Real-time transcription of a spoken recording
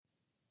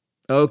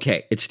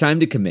Okay, it's time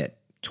to commit.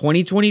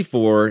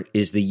 2024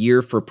 is the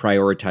year for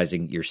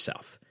prioritizing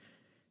yourself.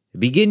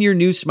 Begin your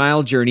new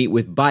smile journey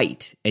with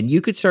Byte, and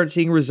you could start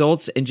seeing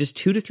results in just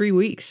 2 to 3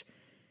 weeks.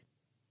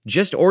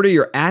 Just order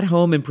your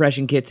at-home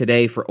impression kit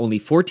today for only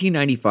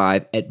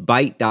 $14.95 at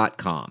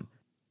Byte.com.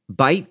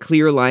 Byte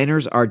clear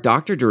liners are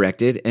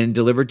doctor-directed and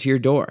delivered to your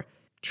door.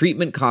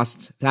 Treatment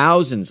costs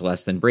thousands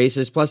less than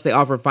braces, plus they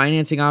offer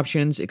financing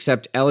options,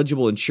 accept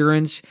eligible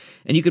insurance,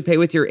 and you could pay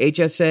with your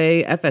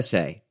HSA,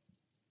 FSA.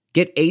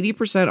 Get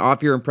 80%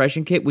 off your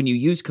impression kit when you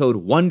use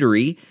code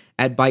WONDERY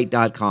at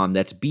Byte.com.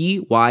 That's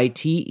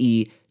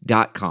BYTE.com.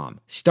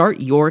 Start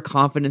your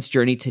confidence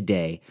journey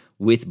today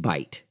with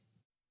Byte.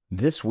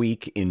 This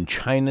week in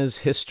China's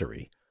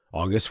history,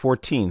 August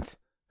 14th,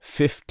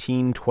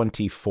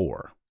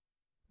 1524.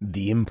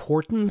 The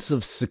importance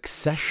of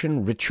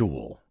succession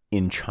ritual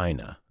in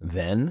China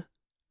then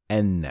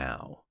and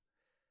now.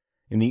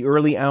 In the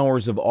early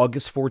hours of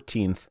August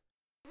 14th,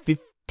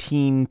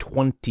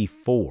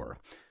 1524,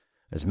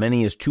 as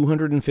many as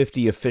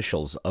 250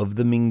 officials of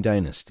the Ming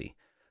Dynasty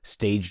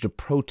staged a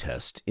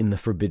protest in the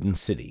Forbidden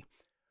City,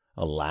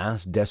 a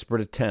last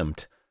desperate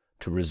attempt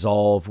to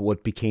resolve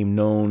what became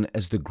known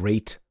as the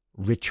Great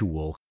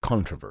Ritual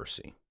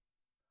Controversy.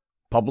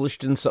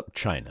 Published in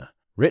SupChina,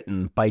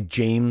 written by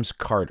James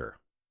Carter.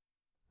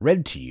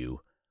 Read to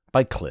you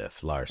by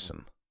Cliff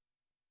Larson.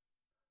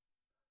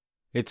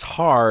 It's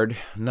hard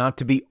not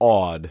to be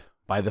awed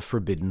by the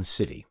Forbidden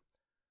City,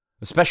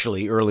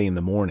 especially early in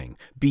the morning,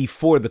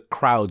 before the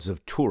crowds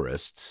of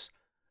tourists,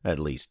 at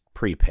least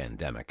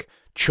pre-pandemic,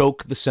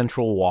 choke the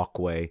central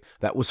walkway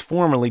that was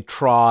formerly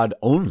trod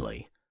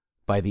only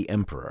by the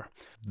emperor.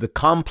 The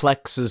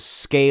complex's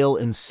scale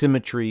and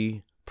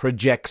symmetry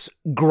projects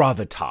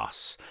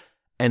gravitas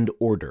and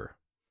order.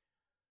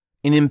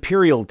 In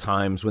imperial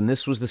times, when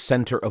this was the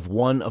center of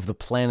one of the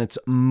planet's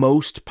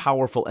most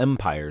powerful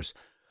empires,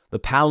 the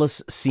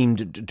palace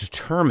seemed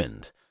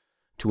determined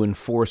to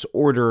enforce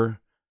order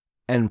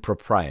and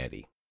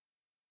propriety.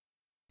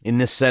 In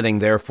this setting,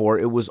 therefore,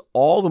 it was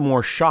all the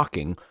more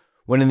shocking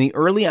when in the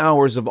early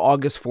hours of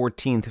August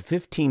 14th,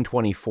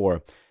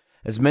 1524,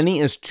 as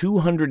many as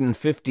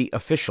 250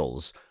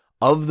 officials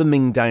of the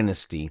Ming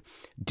Dynasty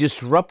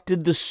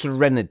disrupted the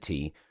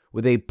serenity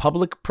with a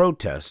public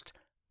protest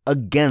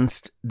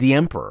against the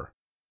emperor,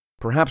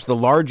 perhaps the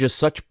largest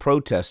such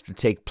protest to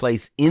take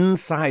place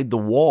inside the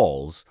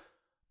walls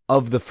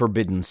of the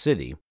Forbidden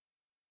City.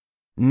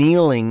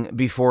 Kneeling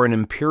before an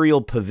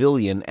imperial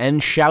pavilion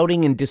and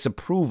shouting in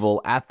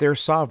disapproval at their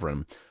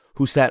sovereign,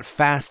 who sat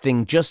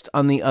fasting just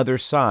on the other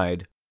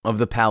side of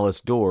the palace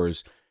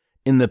doors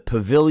in the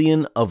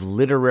Pavilion of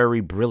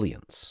Literary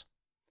Brilliance.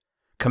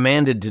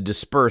 Commanded to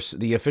disperse,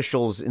 the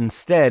officials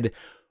instead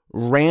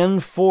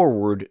ran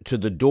forward to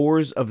the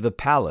doors of the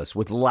palace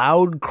with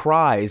loud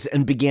cries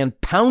and began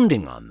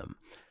pounding on them,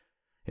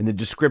 in the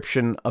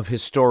description of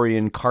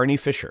historian Carney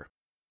Fisher.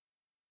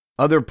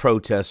 Other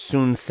protests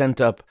soon sent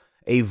up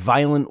a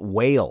violent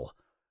wail,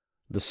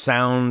 the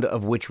sound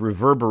of which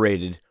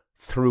reverberated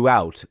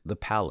throughout the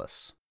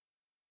palace.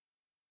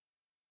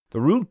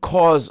 The root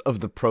cause of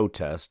the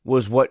protest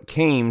was what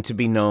came to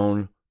be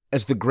known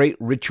as the Great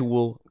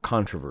Ritual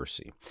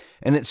Controversy,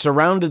 and it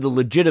surrounded the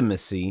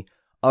legitimacy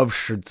of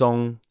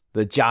Shizong,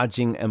 the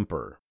Jiajing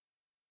emperor.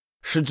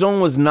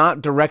 Shizong was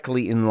not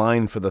directly in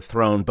line for the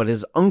throne, but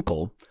his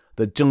uncle,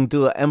 the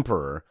Zhengde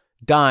emperor,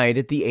 died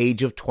at the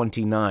age of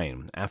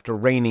 29, after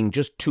reigning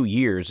just 2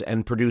 years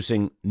and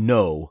producing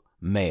no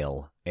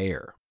male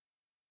heir.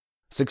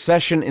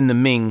 Succession in the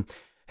Ming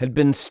had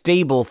been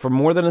stable for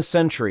more than a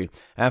century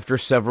after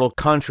several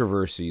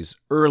controversies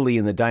early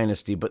in the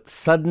dynasty, but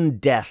sudden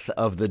death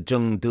of the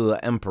Zhengde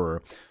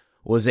emperor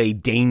was a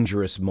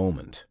dangerous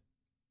moment.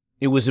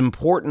 It was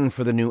important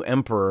for the new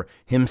emperor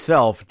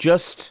himself,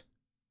 just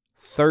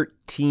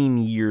 13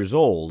 years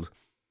old,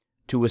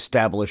 to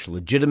establish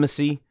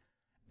legitimacy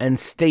and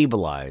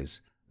stabilize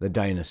the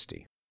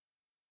dynasty.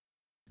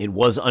 It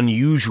was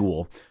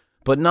unusual,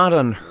 but not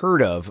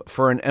unheard of,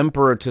 for an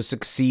emperor to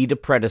succeed a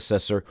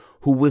predecessor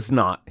who was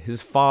not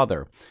his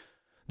father.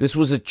 This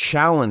was a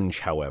challenge,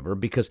 however,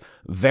 because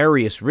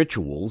various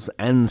rituals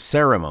and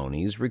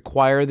ceremonies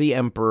require the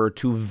emperor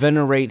to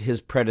venerate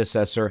his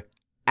predecessor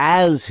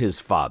as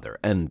his father,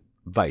 and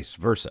vice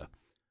versa.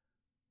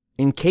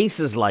 In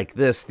cases like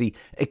this, the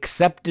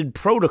accepted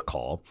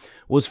protocol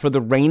was for the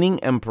reigning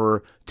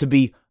emperor to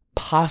be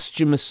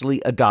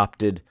posthumously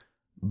adopted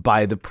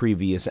by the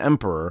previous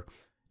emperor,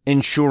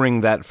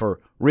 ensuring that for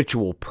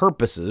ritual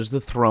purposes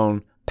the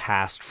throne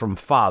passed from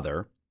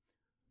father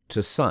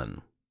to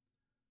son.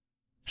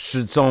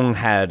 Shizong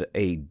had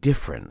a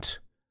different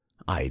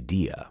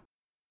idea.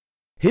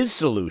 His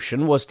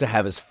solution was to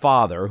have his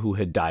father, who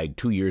had died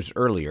 2 years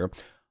earlier,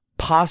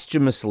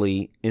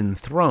 posthumously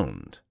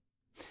enthroned.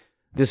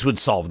 This would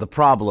solve the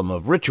problem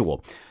of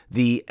ritual.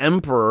 The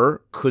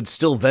emperor could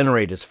still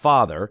venerate his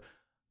father,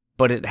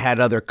 but it had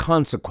other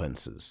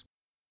consequences.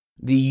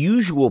 The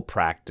usual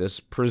practice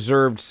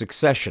preserved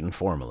succession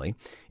formally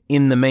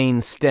in the main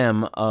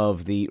stem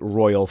of the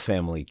royal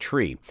family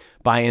tree,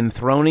 by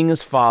enthroning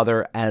his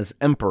father as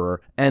emperor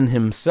and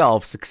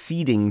himself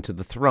succeeding to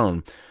the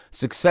throne.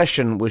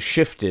 Succession was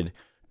shifted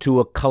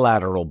to a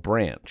collateral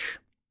branch.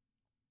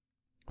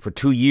 For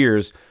 2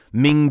 years,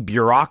 Ming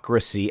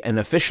bureaucracy and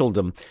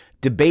officialdom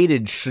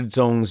debated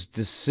Shizong's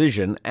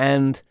decision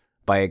and,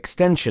 by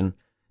extension,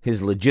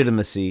 his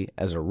legitimacy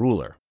as a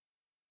ruler.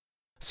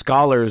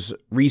 Scholars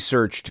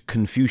researched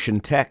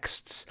Confucian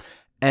texts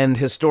and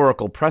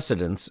historical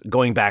precedents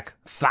going back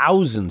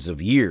thousands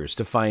of years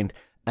to find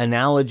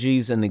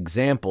analogies and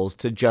examples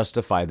to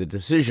justify the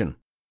decision.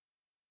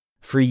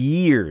 For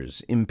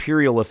years,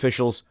 imperial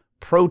officials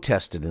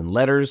protested in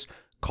letters,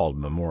 called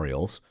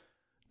memorials,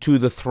 to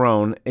the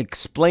throne,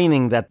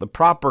 explaining that the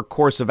proper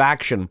course of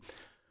action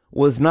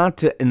was not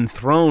to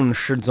enthrone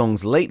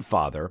Shizong's late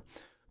father,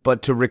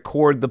 but to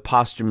record the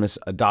posthumous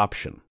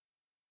adoption.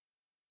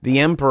 The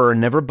emperor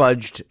never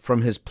budged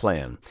from his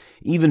plan,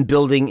 even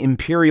building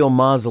imperial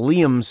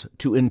mausoleums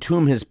to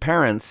entomb his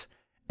parents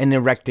and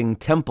erecting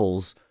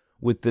temples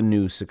with the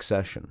new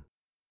succession.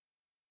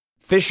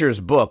 Fisher's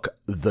book,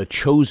 The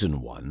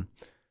Chosen One,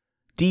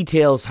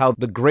 details how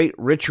the great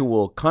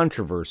ritual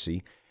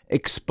controversy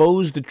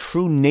exposed the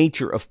true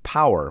nature of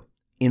power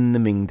in the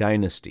Ming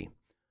dynasty.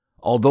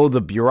 Although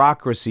the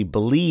bureaucracy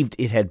believed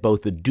it had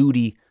both a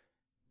duty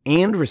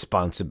and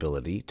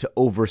responsibility to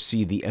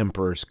oversee the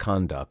emperor's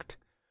conduct,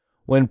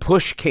 when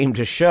push came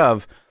to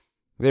shove,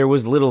 there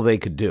was little they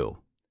could do.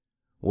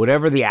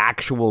 Whatever the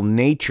actual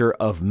nature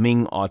of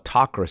Ming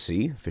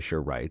autocracy,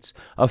 Fisher writes,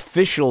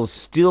 officials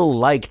still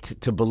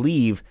liked to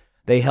believe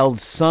they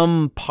held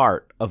some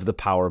part of the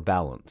power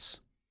balance.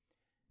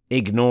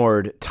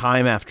 Ignored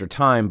time after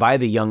time by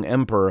the young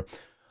emperor,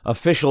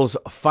 officials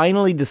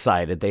finally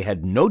decided they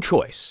had no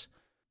choice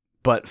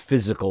but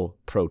physical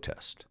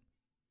protest.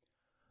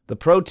 The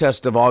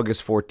protest of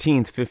August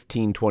 14th,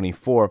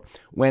 1524,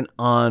 went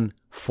on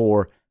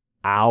for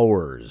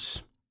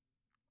hours.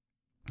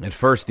 At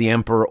first, the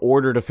emperor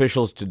ordered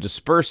officials to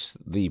disperse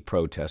the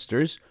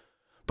protesters,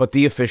 but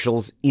the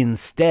officials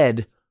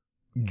instead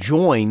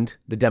joined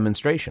the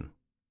demonstration.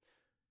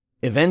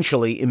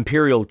 Eventually,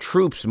 imperial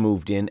troops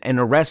moved in and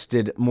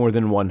arrested more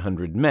than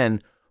 100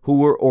 men who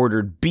were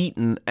ordered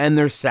beaten and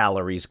their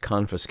salaries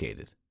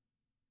confiscated.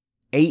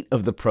 8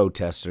 of the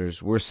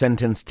protesters were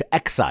sentenced to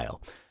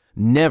exile,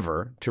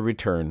 never to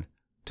return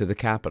to the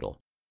capital.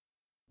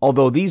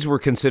 Although these were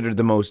considered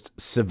the most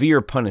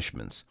severe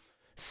punishments,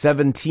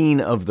 17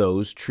 of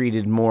those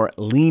treated more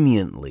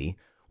leniently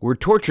were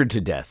tortured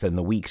to death in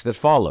the weeks that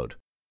followed.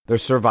 Their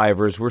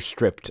survivors were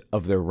stripped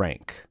of their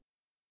rank.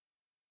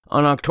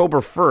 On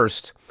October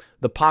 1st,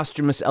 the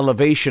posthumous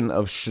elevation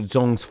of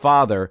Shizong's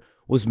father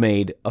was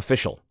made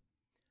official.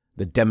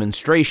 The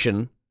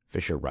demonstration,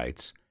 Fisher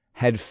writes,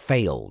 had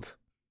failed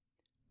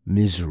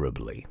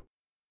miserably.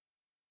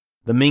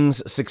 The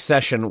Ming's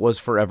succession was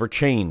forever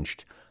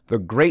changed. The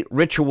great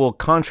ritual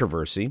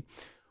controversy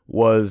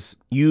was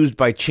used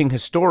by Qing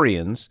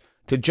historians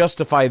to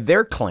justify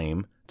their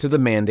claim to the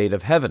mandate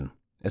of heaven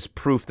as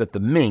proof that the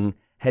Ming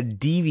had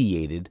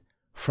deviated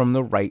from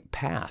the right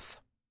path.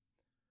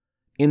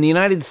 In the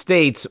United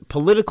States,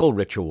 political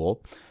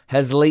ritual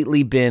has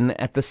lately been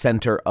at the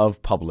center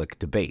of public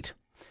debate.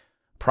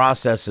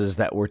 Processes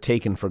that were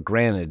taken for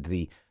granted,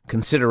 the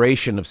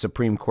consideration of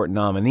Supreme Court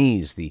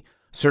nominees, the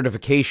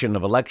certification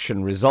of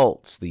election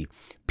results, the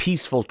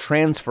peaceful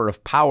transfer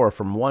of power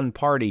from one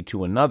party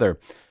to another,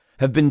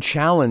 have been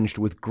challenged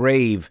with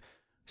grave,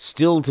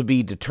 still to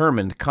be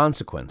determined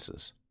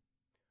consequences.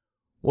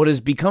 What has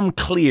become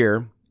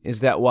clear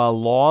is that while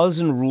laws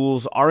and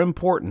rules are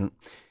important,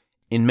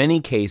 in many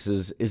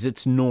cases is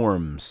its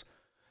norms,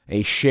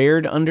 a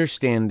shared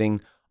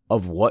understanding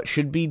of what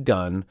should be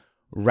done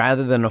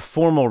rather than a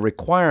formal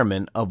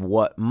requirement of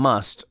what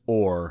must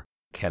or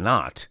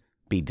cannot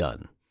be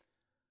done,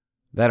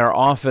 that are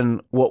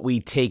often what we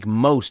take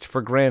most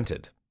for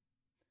granted.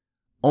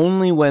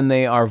 Only when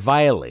they are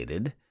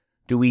violated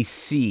do we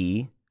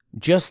see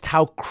just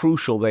how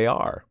crucial they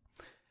are.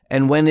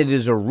 And when it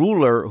is a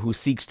ruler who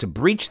seeks to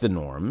breach the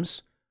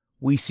norms,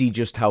 we see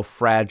just how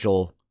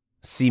fragile,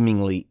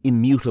 seemingly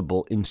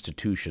immutable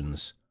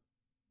institutions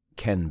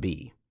can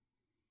be.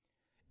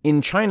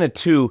 In China,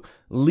 too,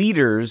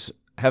 leaders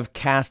have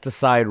cast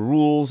aside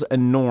rules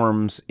and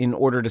norms in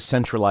order to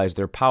centralize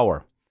their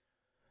power.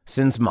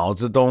 Since Mao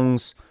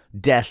Zedong's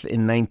death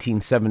in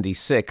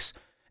 1976,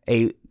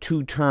 a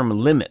 2-term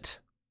limit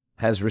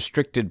has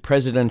restricted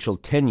presidential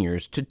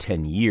tenures to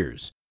 10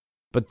 years.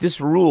 But this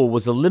rule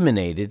was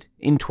eliminated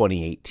in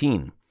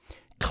 2018,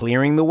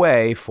 clearing the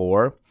way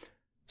for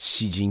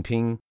Xi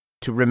Jinping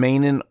to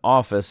remain in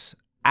office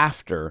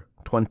after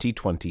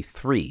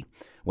 2023,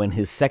 when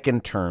his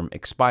second term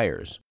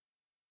expires.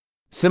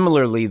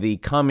 Similarly, the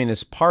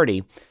Communist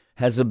Party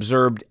has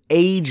observed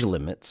age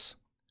limits,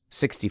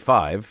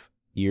 65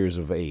 years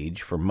of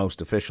age for most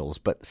officials,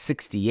 but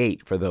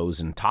 68 for those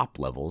in top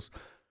levels,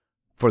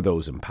 for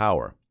those in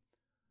power.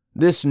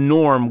 This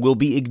norm will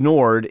be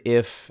ignored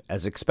if,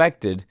 as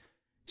expected,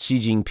 Xi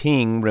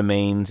Jinping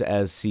remains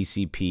as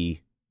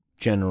CCP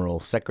General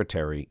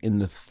Secretary in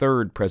the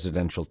third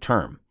presidential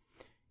term.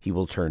 He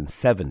will turn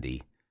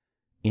 70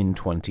 in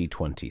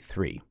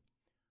 2023.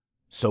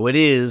 So it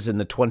is in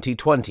the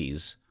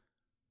 2020s,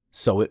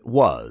 so it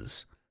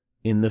was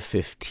in the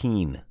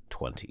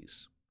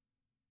 1520s.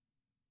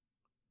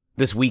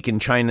 This Week in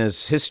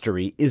China's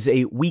History is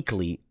a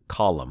weekly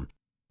column.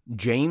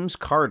 James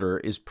Carter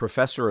is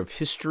professor of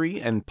history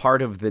and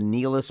part of the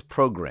Niels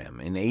program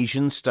in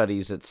Asian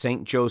Studies at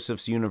St.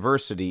 Joseph's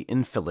University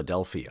in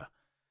Philadelphia.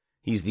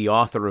 He's the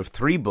author of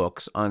 3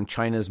 books on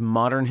China's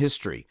modern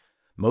history,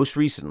 most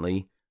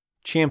recently,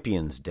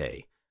 Champions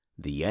Day,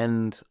 The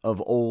End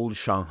of Old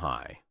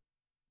Shanghai.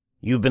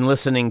 You've been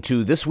listening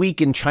to This Week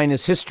in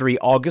China's History,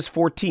 August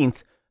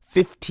 14th,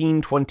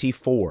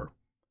 1524.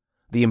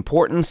 The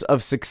Importance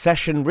of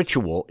Succession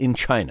Ritual in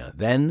China,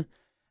 Then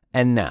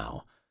and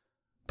Now.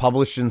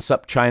 Published in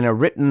SupChina,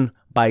 written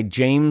by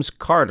James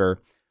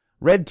Carter,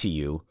 read to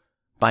you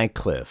by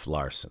Cliff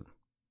Larson.